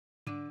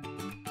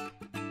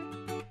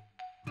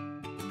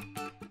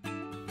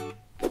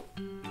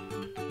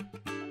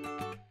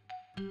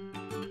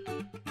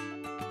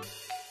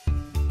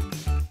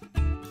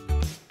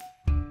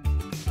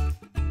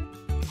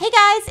Hey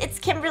guys, it's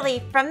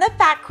Kimberly from the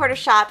Fat Quarter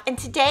Shop, and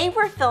today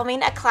we're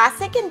filming a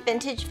classic and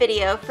vintage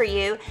video for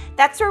you.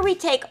 That's where we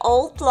take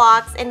old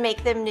blocks and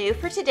make them new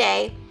for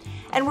today.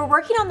 And we're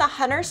working on the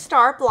Hunter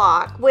Star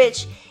block,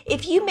 which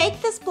if you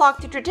make this block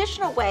the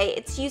traditional way,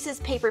 it uses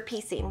paper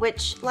piecing,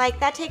 which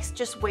that takes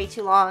just way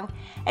too long.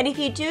 And if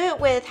you do it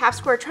with half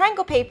square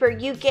triangle paper,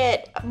 you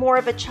get more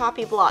of a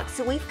choppy block.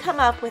 So we've come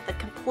up with a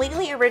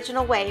completely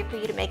original way for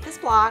you to make this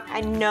block.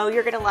 I know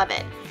you're gonna love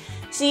it.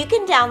 So you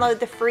can download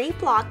the free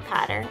block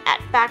pattern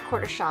at Fat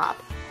Quarter Shop.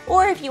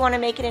 Or if you want to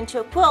make it into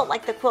a quilt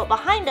like the quilt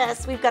behind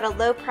us, we've got a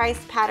low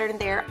price pattern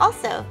there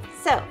also.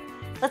 So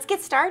let's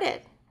get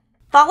started.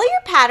 Follow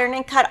your pattern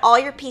and cut all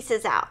your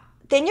pieces out.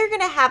 Then you're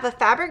going to have a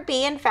fabric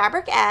B and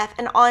fabric F,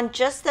 and on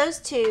just those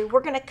two, we're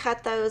going to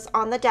cut those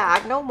on the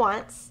diagonal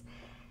once.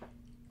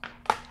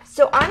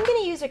 So I'm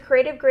going to use a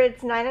Creative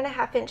Grids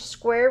 9.5"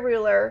 square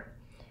ruler,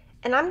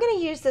 and I'm going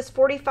to use this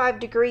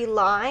 45-degree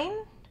line.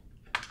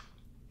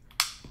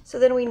 So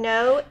then we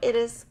know it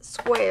is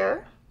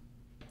square,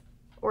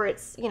 or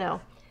it's,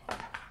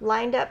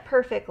 lined up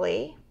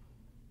perfectly.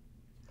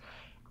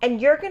 And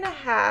you're gonna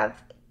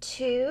have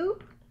 2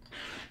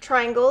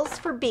 triangles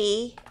for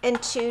B and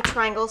 2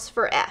 triangles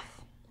for F.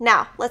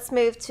 Now, let's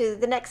move to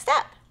the next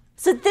step.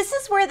 So this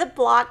is where the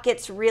block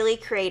gets really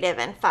creative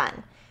and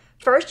fun.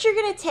 First, you're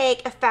gonna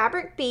take a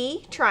fabric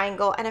B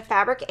triangle and a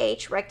fabric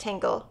H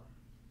rectangle.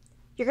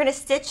 You're going to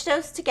stitch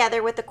those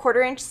together with a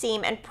 1/4"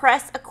 seam and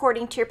press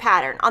according to your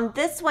pattern. On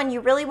this one, you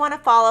really want to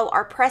follow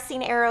our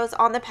pressing arrows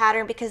on the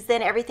pattern because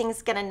then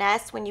everything's going to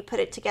nest when you put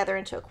it together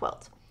into a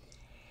quilt.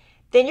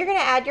 Then you're going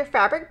to add your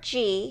fabric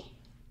G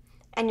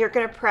and you're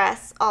going to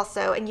press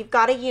also, and you've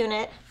got a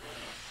unit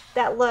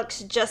that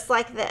looks just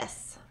like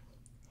this.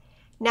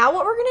 Now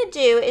what we're going to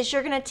do is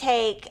you're going to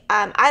take,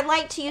 I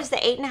like to use the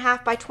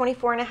 8.5 by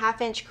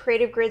 24.5"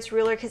 Creative Grids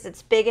ruler because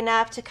it's big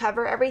enough to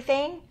cover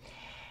everything.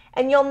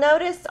 And you'll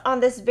notice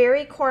on this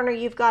very corner,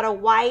 you've got a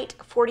white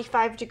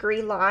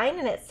 45-degree line,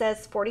 and it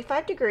says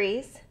 45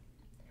 degrees.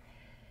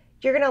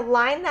 You're gonna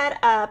line that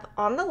up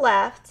on the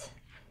left,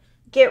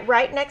 get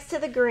right next to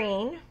the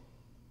green.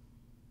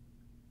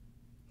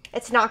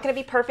 It's not gonna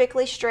be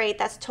perfectly straight,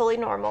 that's totally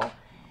normal.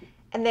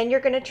 And then you're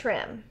gonna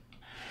trim.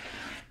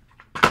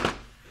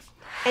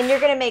 And you're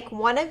gonna make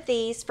one of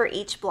these for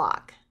each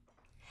block.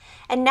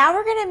 And now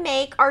we're gonna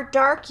make our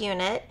dark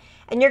unit.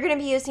 And you're going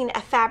to be using a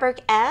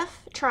fabric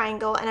F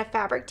triangle and a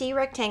fabric D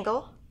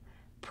rectangle.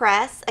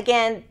 Press.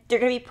 Again,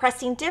 you're going to be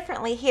pressing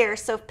differently here,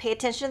 so pay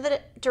attention to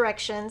the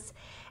directions.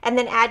 And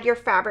then add your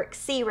fabric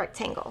C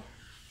rectangle.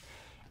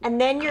 And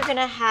then you're going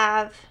to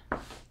have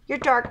your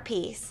dark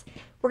piece.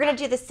 We're going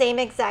to do the same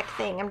exact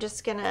thing. I'm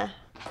just going to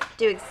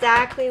do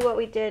exactly what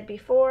we did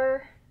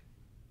before.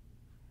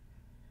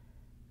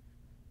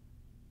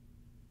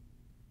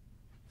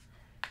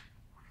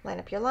 Line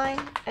up your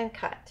line and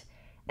cut.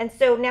 And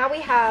so now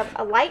we have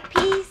a light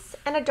piece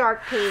and a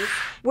dark piece.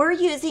 We're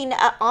using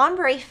an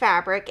ombre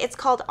fabric. It's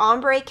called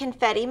Ombre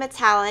Confetti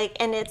Metallic,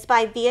 and it's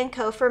by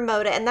V&Co for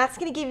Moda, and that's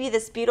going to give you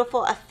this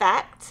beautiful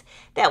effect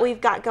that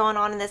we've got going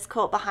on in this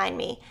quilt behind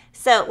me.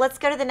 So let's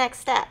go to the next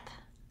step.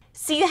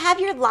 So you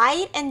have your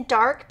light and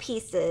dark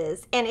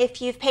pieces, and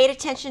if you've paid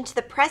attention to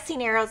the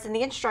pressing arrows in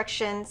the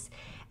instructions,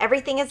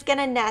 everything is going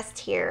to nest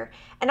here.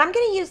 And I'm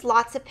going to use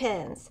lots of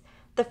pins.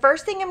 The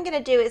first thing I'm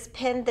going to do is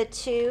pin the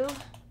 2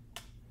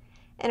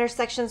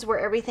 intersections where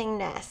everything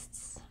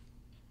nests.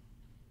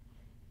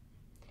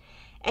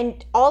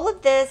 And all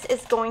of this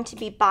is going to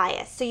be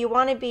biased, so you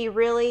want to be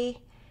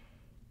really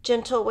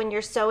gentle when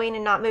you're sewing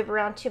and not move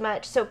around too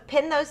much. So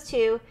pin those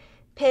 2,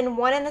 pin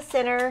 1 in the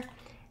center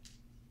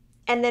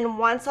and then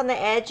once on the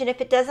edge, and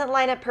if it doesn't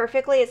line up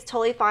perfectly, it's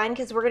totally fine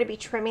because we're going to be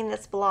trimming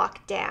this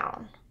block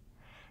down.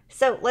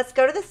 So let's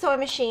go to the sewing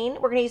machine.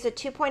 We're going to use a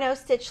 2.0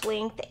 stitch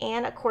length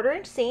and a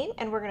 1/4" seam,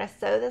 and we're going to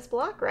sew this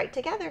block right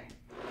together.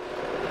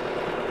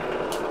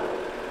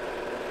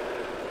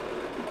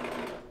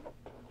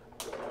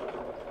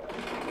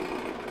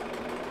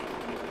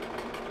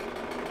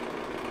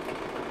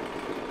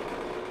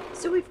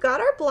 So we've got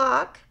our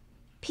block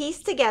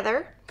pieced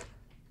together.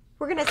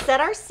 We're going to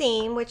set our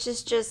seam, which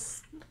is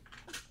just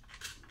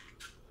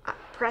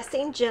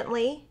pressing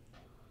gently.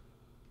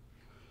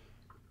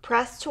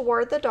 Press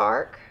toward the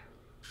dark.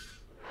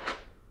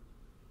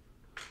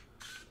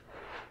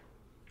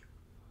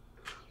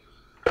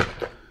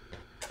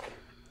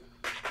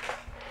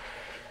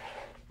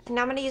 And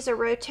now I'm going to use a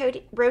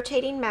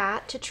rotating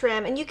mat to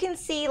trim. And you can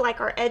see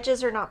our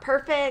edges are not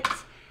perfect,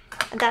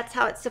 and that's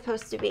how it's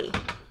supposed to be.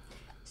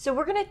 So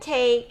we're going to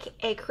take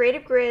a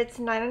Creative Grids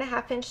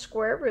 9.5"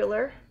 square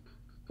ruler.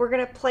 We're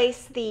going to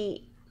place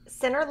the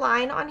center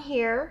line on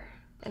here,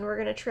 and we're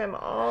going to trim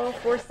all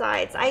 4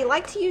 sides. I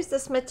like to use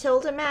this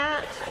Matilda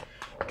mat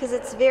because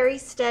it's very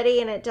steady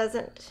and it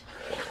doesn't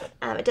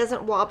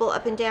wobble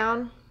up and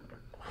down.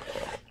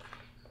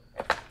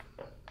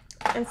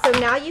 And so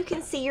now you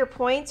can see your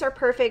points are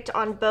perfect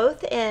on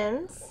both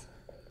ends.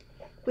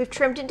 We've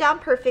trimmed it down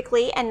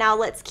perfectly, and now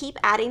let's keep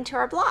adding to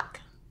our block.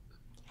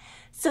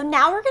 So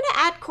now we're going to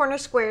add corner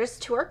squares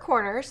to our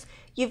corners.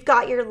 You've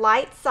got your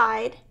light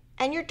side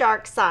and your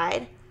dark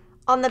side.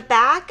 On the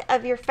back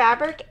of your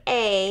fabric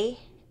A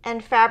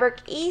and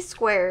fabric E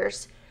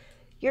squares,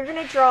 you're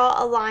going to draw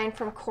a line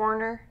from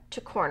corner to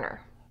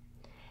corner.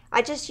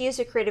 I just use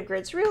a Creative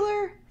Grids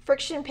ruler,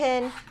 friction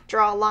pin,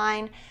 draw a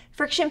line.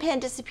 Friction pin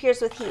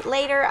disappears with heat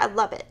later. I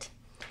love it.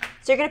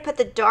 So you're going to put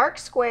the dark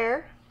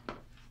square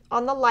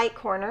on the light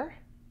corner.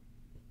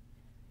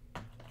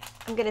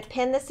 I'm going to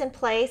pin this in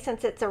place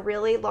since it's a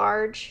really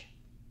large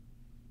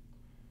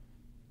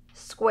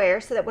square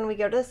so that when we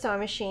go to the sewing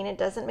machine it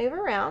doesn't move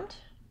around.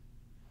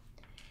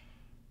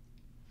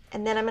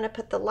 And then I'm going to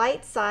put the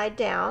light side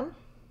down.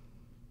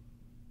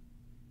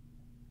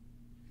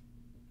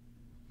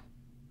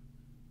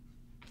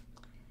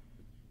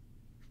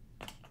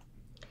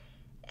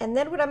 And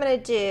then what I'm going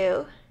to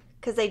do,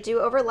 because they do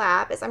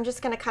overlap, is I'm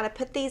just going to kind of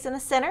put these in the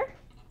center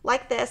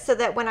like this so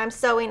that when I'm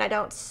sewing I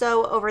don't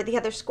sew over the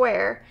other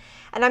square.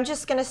 And I'm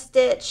just going to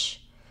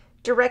stitch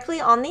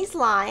directly on these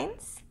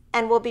lines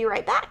and we'll be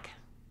right back.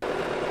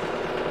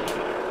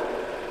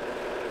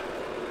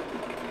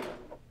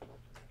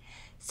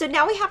 So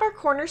now we have our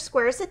corner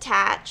squares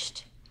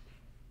attached.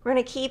 We're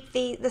going to keep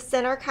the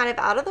center kind of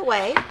out of the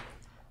way.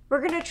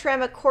 We're going to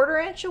trim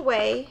 1/4 inch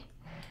away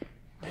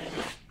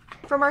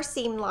from our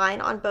seam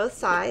line on both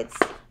sides.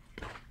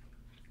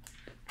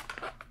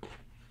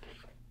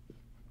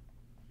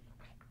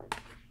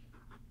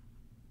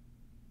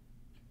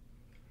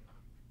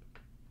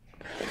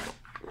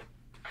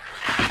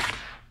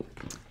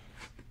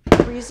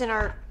 We're using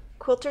our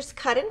quilter's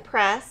cut and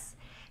press.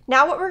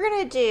 Now what we're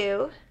going to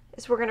do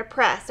is we're going to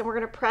press, and we're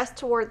going to press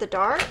toward the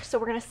dark. So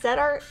we're going to set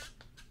our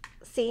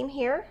seam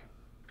here,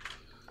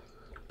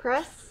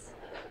 press,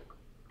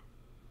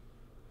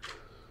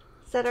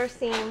 set our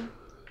seam,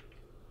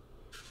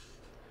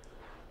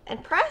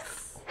 and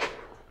press.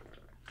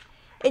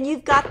 And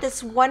you've got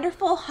this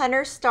wonderful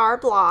Hunter Star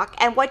block.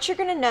 And what you're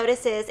going to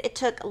notice is it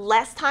took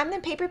less time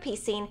than paper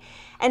piecing.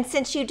 And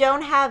since you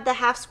don't have the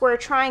half square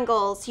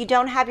triangles, you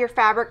don't have your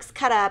fabrics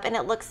cut up, and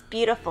it looks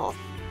beautiful.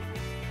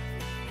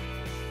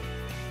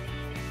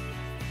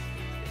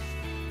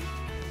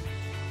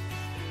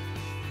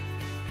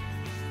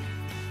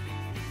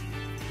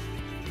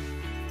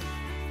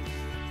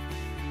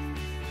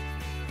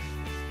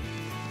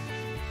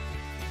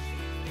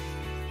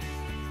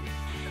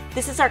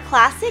 This is our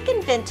classic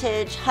and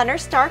vintage Hunter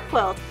Star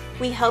quilt.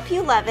 We hope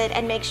you love it,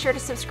 and make sure to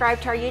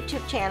subscribe to our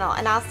YouTube channel,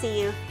 and I'll see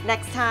you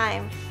next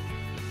time.